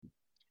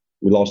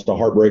we lost a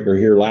heartbreaker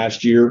here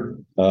last year.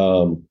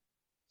 And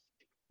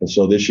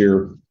so this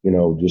year,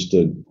 just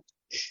to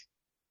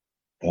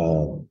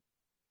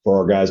for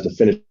our guys to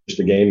finish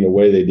the game the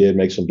way they did,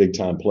 make some big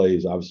time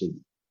plays. Obviously,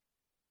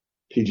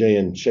 PJ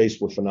and Chase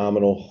were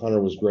phenomenal.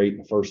 Hunter was great in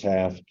the first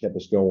half, kept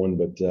us going,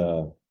 but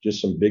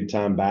just some big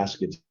time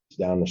baskets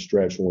down the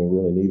stretch when we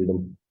really needed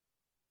them.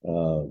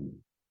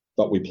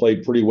 Thought we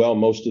played pretty well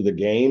most of the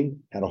game.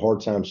 Had a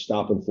hard time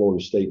stopping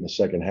Florida State in the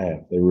second half.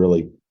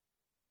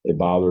 They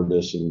bothered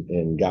us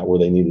and got where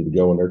they needed to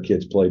go, and their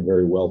kids played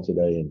very well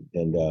today.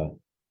 And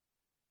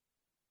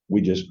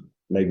we just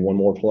made one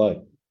more play.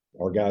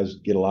 Our guys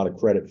get a lot of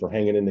credit for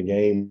hanging in the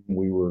game.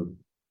 We were,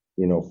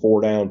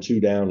 4 down, 2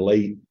 down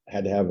late,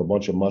 had to have a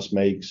bunch of must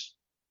makes,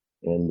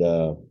 and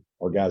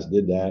our guys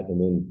did that.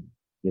 And then,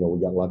 we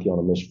got lucky on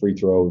a missed free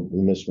throw.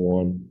 We missed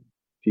one.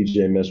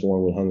 PJ missed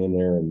one. We hung in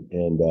there,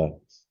 and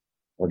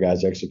our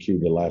guys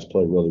executed the last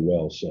play really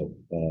well. So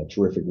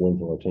terrific win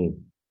for our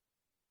team.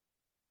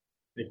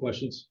 Any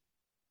questions?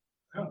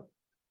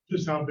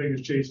 Just how big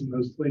is Chase in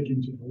those late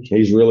games?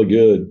 He's really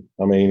good.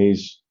 I mean,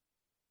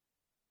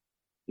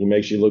 he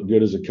makes you look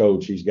good as a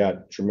coach. He's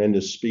got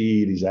tremendous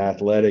speed. He's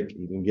athletic.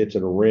 He can get to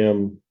the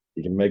rim.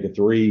 He can make a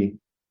three.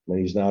 I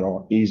mean, he's not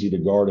easy to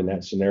guard in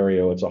that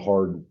scenario. It's a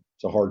hard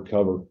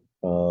cover.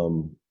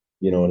 And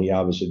he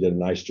obviously did a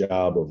nice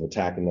job of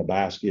attacking the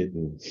basket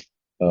and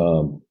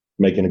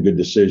making a good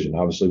decision.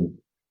 Obviously,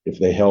 if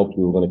they helped,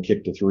 we were going to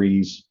kick the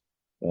threes.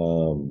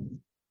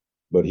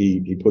 But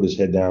he put his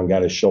head down,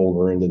 got his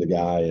shoulder into the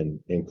guy,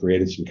 and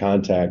created some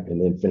contact, and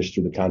then finished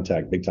through the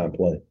contact, big time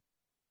play.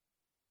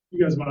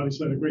 You guys have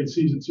obviously had a great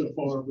season so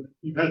far, but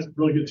you've had some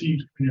really good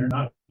teams in here,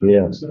 not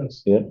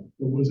success. Yeah.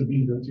 What does it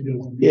mean to get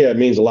one? Yeah, it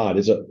means a lot.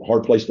 It's a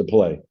hard place to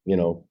play.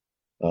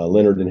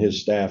 Leonard and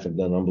his staff have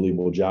done an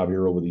unbelievable job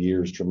here over the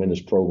years.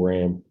 Tremendous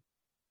program,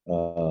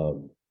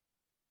 and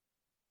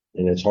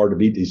it's hard to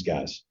beat these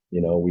guys.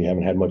 We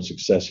haven't had much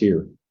success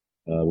here.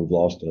 We've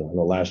lost. I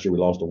know last year we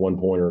lost a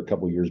 1-pointer. A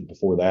couple of years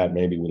before that,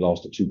 maybe we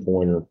lost a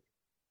 2-pointer.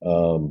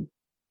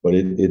 But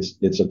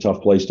it's a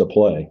tough place to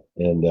play,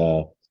 and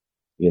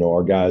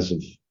our guys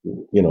have,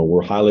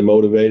 we're highly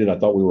motivated. I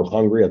thought we were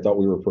hungry. I thought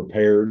we were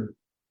prepared.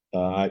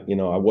 I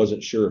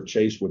wasn't sure if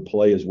Chase would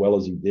play as well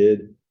as he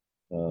did.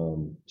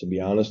 To be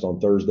honest, on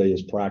Thursday,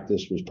 his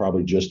practice was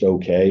probably just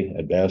okay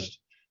at best.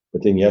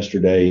 But then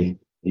yesterday,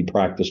 he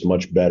practiced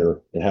much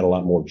better and had a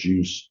lot more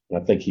juice. And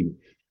I think he,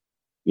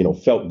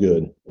 felt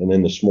good. And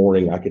then this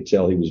morning, I could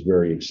tell he was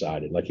very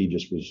excited. Like he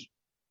just was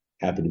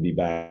happy to be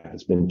back.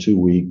 It's been 2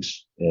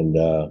 weeks, and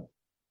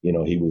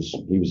he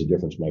was a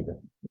difference maker.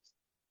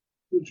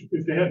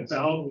 If they hadn't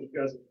fouled, you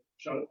guys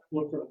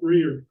look for a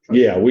three or?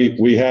 Yeah,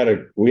 we had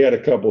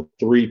a couple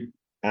 3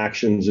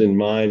 actions in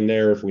mind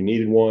there if we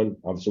needed one.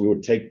 Obviously, we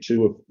would take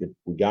 2 if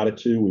we got a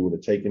 2. We would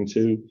have taken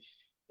 2,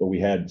 but we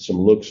had some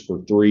looks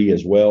for 3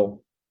 as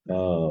well,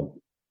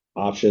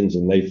 options,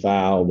 and they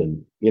fouled.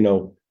 And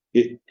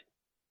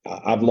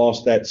I've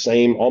lost that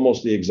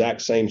almost the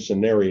exact same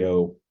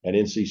scenario at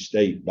NC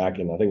State back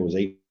in, I think it was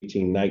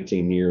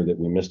 18-19 year that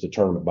we missed a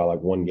tournament by like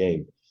 1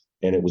 game,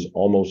 and it was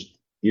almost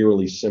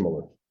eerily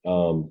similar.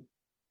 So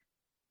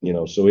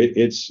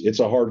it's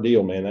a hard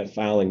deal, man. That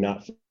fouling,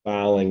 not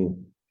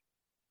fouling.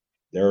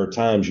 There are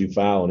times you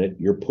foul and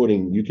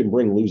you can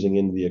bring losing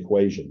into the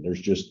equation.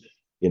 There's just,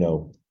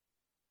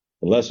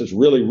 unless it's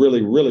really,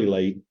 really, really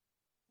late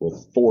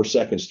with 4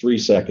 seconds, 3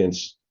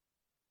 seconds,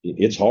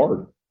 it's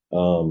hard.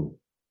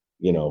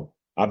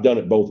 I've done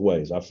it both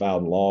ways. I've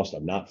fouled and lost.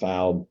 I've not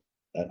fouled.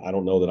 I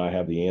don't know that I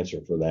have the answer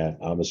for that.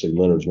 Obviously,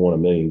 Leonard's won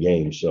 1 million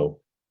games. So,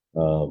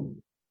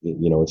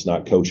 it's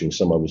not coaching.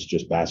 Some of us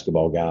just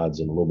basketball gods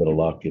and a little bit of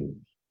luck. And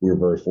we were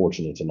very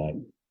fortunate tonight.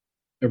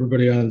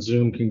 Everybody on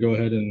Zoom can go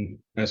ahead and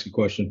ask a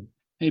question.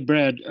 Hey,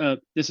 Brad,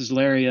 this is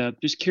Larry.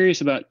 Just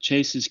curious about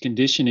Chase's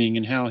conditioning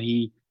and how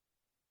he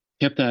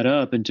kept that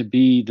up, and to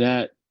be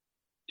that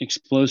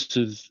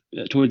explosive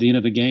toward the end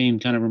of a game,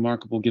 kind of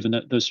remarkable given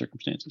those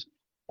circumstances.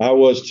 I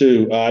was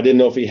too. I didn't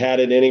know if he had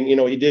it in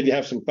him. He did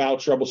have some foul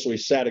trouble, so he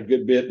sat a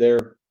good bit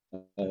there.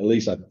 At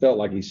least I felt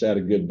like he sat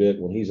a good bit.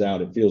 When he's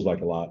out, it feels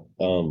like a lot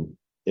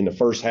in the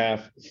first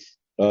half.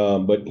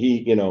 But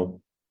he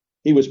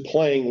was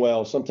playing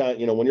well. Sometimes,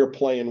 when you're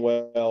playing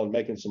well and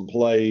making some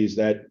plays,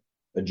 that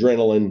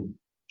adrenaline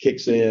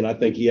kicks in. I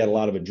think he had a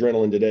lot of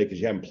adrenaline today because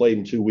you haven't played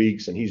in 2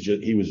 weeks, and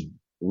he was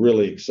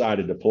really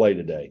excited to play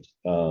today.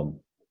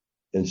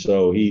 And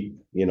so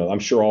I'm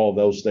sure all of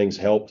those things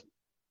helped.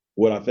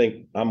 What I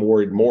think I'm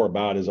worried more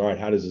about is, all right,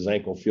 how does his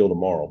ankle feel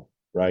tomorrow,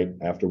 right?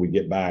 After we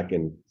get back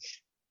and,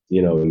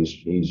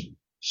 he's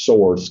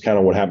sore. It's kind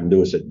of what happened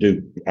to us at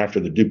Duke after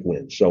the Duke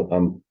win.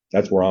 So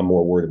that's where I'm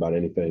more worried about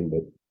anything,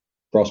 but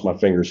cross my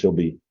fingers, he'll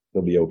be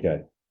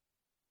okay.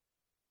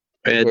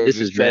 And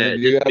this is Matt.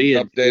 Do you have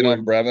an update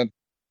on Brevin?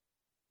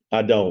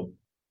 I don't.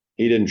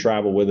 He didn't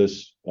travel with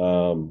us.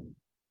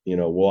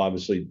 We'll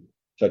obviously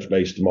touch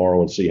base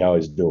tomorrow and see how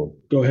he's doing.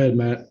 Go ahead,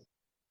 Matt.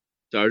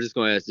 So I was just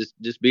going to ask,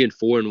 just being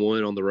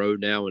 4-1 on the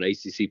road now in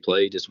ACC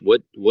play, just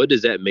what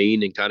does that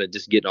mean? And kind of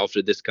just getting off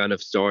to this kind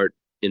of start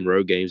in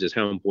road games, just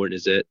how important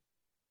is that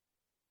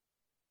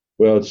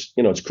Well,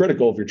 it's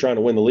critical if you're trying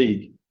to win the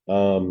league.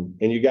 And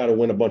you got to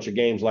win a bunch of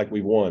games like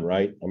we've won,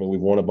 right? I mean,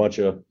 we've won a bunch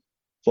of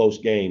close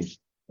games,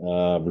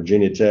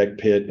 Virginia Tech,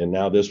 Pitt, and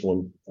now this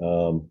one.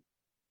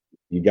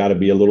 You got to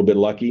be a little bit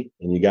lucky,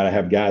 and you got to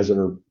have guys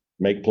that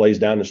make plays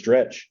down the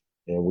stretch.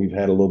 And we've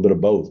had a little bit of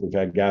both. We've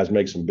had guys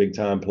make some big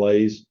time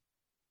plays.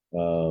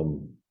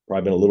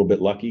 Probably been a little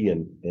bit lucky,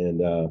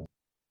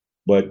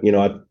 but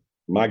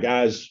my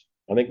guys,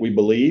 I think we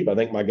believe. I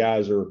think my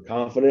guys are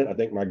confident. I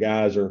think my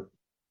guys are,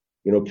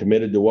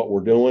 committed to what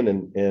we're doing,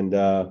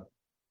 and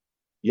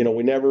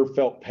we never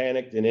felt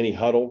panicked in any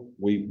huddle.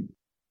 We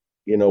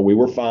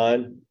were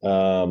fine.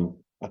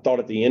 I thought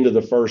at the end of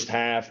the first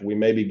half, we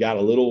maybe got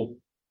a little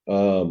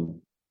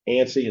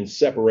antsy and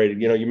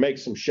separated. You make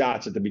some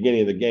shots at the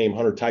beginning of the game.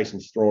 Hunter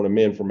Tyson's throwing them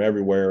in from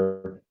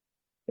everywhere,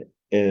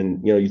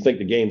 and you think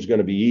the game's going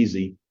to be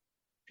easy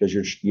because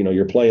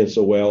you're playing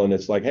so well, and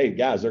it's like, hey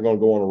guys, they're going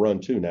to go on a run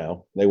too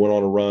now. They went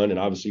on a run, and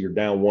obviously you're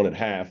down one at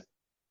half.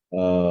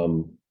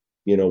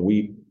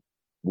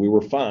 We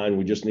were fine.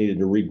 We just needed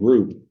to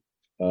regroup.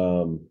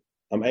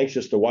 I'm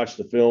anxious to watch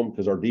the film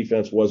because our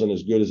defense wasn't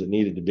as good as it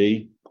needed to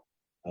be.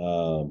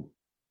 And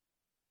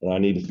I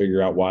need to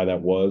figure out why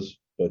that was.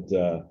 But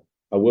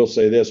I will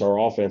say this, our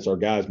offense, our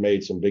guys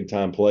made some big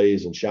time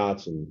plays and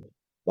shots and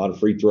a lot of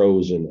free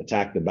throws and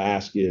attacked the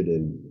basket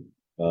and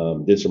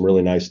did some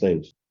really nice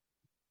things.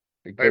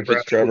 Hey, Hey, Coach, Brad.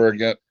 it's Trevor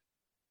again.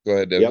 Go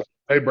ahead, David. Yep.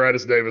 Hey, Brad,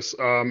 it's Davis.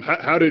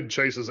 How did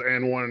Chase's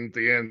and one at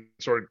the end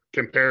sort of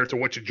compare to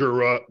what you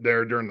drew up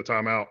there during the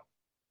timeout?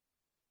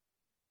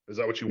 Is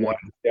that what you wanted?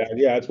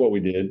 Yeah, that's what we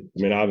did.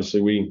 I mean,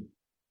 obviously we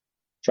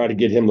tried to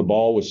get him the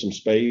ball with some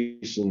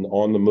space and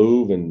on the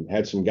move and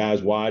had some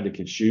guys wide that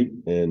could shoot.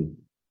 And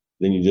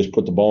then you just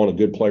put the ball in a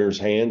good player's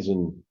hands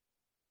and,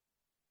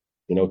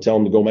 tell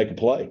him to go make a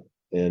play.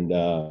 And,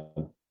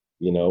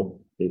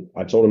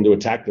 I told him to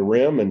attack the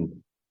rim and,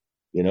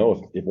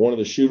 if one of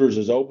the shooters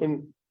is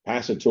open,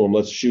 pass it to him.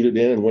 Let's shoot it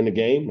in and win the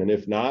game. And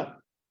if not,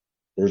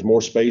 there's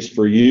more space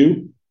for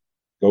you.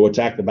 Go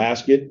attack the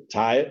basket,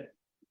 tie it.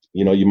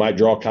 You might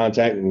draw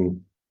contact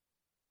and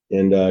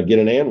get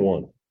an and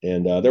one.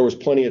 And there was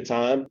plenty of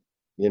time.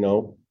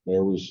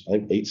 There was, I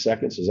think, 8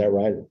 seconds. Is that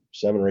right?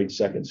 7 or 8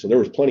 seconds. So there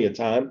was plenty of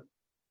time.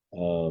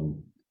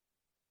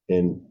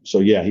 And so,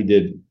 yeah, he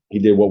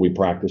did what we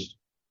practiced.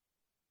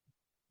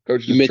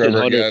 Coach, You it's mentioned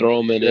Trevor Hunter again.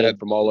 throwing them Go in ahead.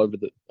 from all over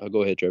the. Oh,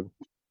 go ahead, Trevor.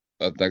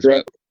 Thanks,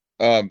 Trevor.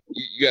 Matt.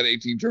 You got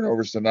 18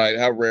 turnovers tonight.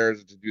 How rare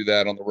is it to do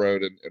that on the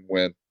road and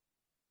win?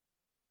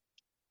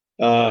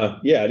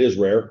 Yeah, it is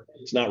rare.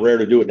 It's not rare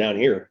to do it down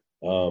here.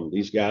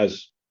 These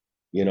guys,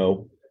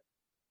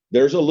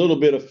 there's a little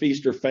bit of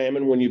feast or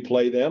famine when you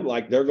play them.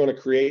 Like they're going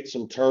to create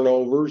some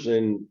turnovers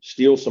and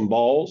steal some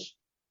balls,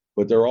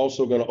 but they're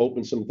also going to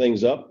open some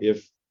things up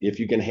if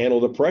you can handle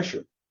the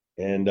pressure.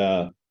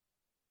 And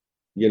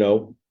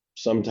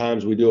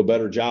sometimes we do a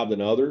better job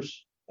than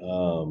others.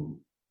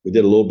 We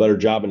did a little better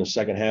job in the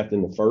second half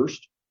than the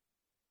first.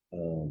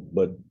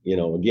 But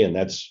again,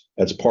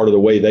 that's part of the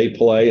way they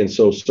play. And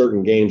so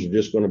certain games are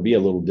just going to be a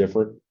little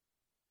different.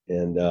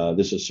 And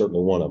this is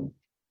certainly one of them.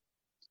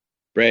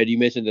 Brad, you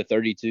mentioned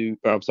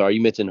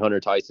you mentioned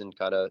Hunter Tyson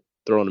kind of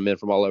throwing them in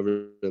from all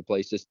over the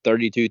place. Just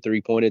 32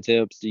 3-point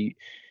attempts.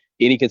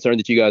 Any concern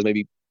that you guys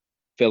maybe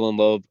fell in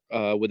love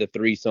with a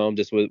threesome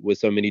just with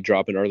so many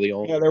dropping early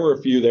on? Yeah, there were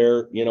a few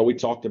there. We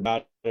talked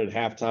about it at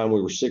halftime.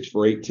 We were 6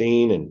 for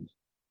 18, and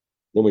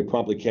then we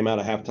promptly came out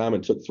of halftime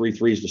and took 3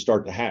 threes to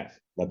start the half.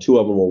 Now 2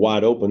 of them were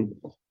wide open,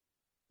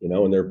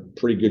 and they're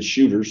pretty good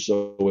shooters.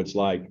 So it's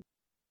like,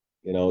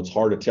 it's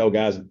hard to tell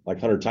guys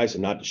like Hunter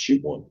Tyson not to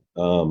shoot one.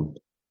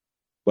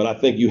 But I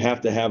think you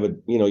have to have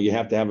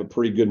a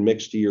pretty good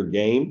mix to your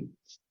game.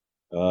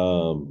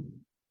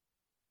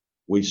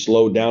 We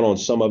slowed down on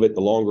some of it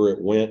the longer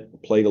it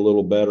went, played a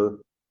little better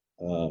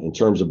in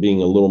terms of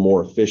being a little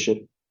more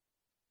efficient.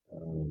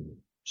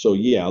 So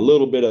yeah, a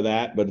little bit of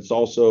that, but it's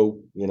also,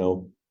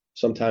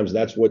 sometimes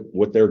that's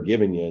what they're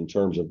giving you in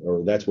terms of,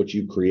 or that's what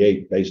you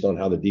create based on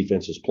how the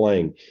defense is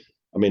playing.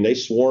 I mean, they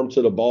swarm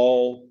to the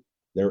ball,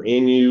 they're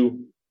in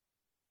you,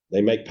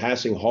 they make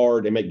passing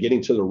hard, they make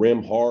getting to the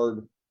rim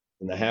hard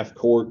in the half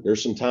court.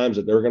 There's some times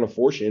that they're going to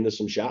force you into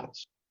some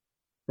shots.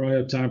 Probably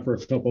have time for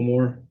a couple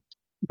more.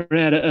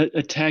 Brad,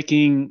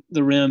 attacking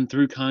the rim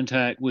through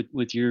contact with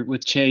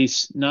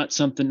Chase, not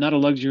a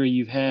luxury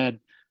you've had,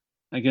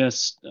 I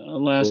guess,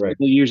 last Correct.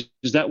 couple of years.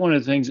 Is that one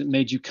of the things that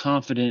made you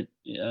confident,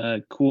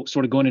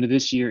 sort of going into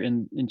this year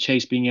in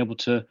Chase being able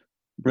to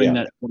bring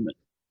that element?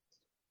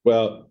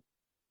 Well,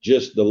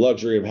 just the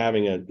luxury of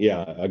having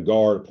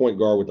a point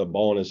guard with a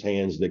ball in his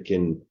hands that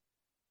can,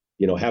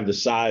 have the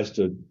size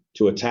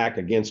to attack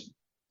against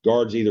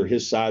guards either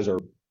his size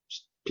or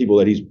people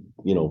that he's,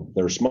 that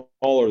are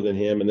smaller than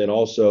him. And then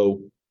also,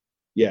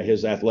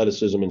 his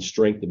athleticism and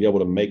strength to be able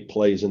to make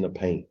plays in the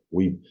paint.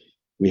 We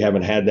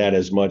haven't had that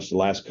as much the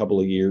last couple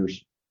of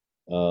years.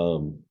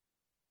 And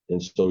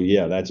so,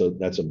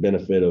 that's a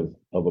benefit of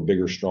a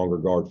bigger, stronger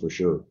guard for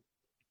sure.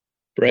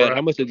 Brad,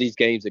 how much of these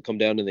games that come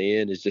down to the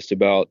end is just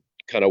about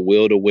kind of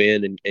will to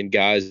win and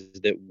guys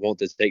that want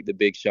to take the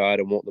big shot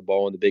and want the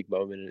ball in the big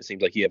moment. And it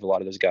seems like you have a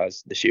lot of those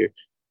guys this year.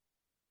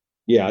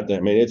 Yeah, I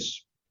mean,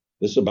 this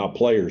is about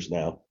players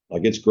now.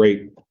 Like, it's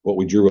great what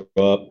we drew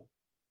up,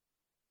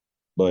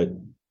 but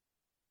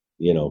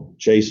you know,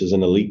 Chase is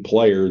an elite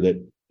player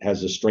that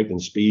has the strength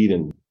and speed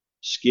and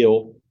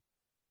skill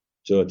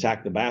to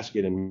attack the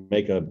basket and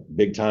make a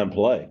big time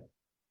play.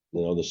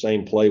 You know, the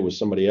same play with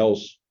somebody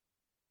else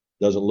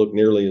doesn't look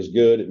nearly as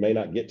good. It may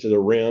not get to the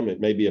rim. It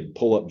may be a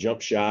pull up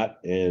jump shot,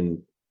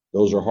 and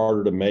those are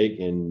harder to make.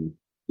 And,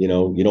 you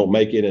know, you don't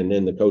make it, and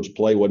then the coach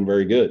play wasn't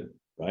very good,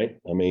 right?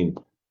 I mean,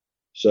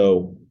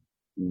 so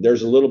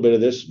there's a little bit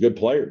of this, good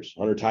players.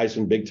 Hunter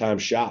Tyson, big time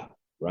shot,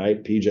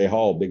 right? PJ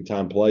Hall, big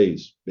time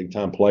plays, big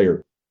time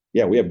player.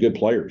 Yeah, we have good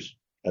players.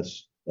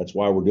 That's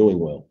why we're doing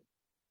well.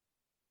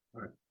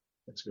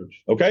 Thanks,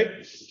 Coach.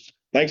 Okay.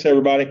 Thanks,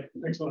 everybody.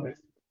 Thanks a lot.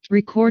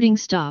 Recording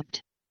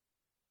stopped.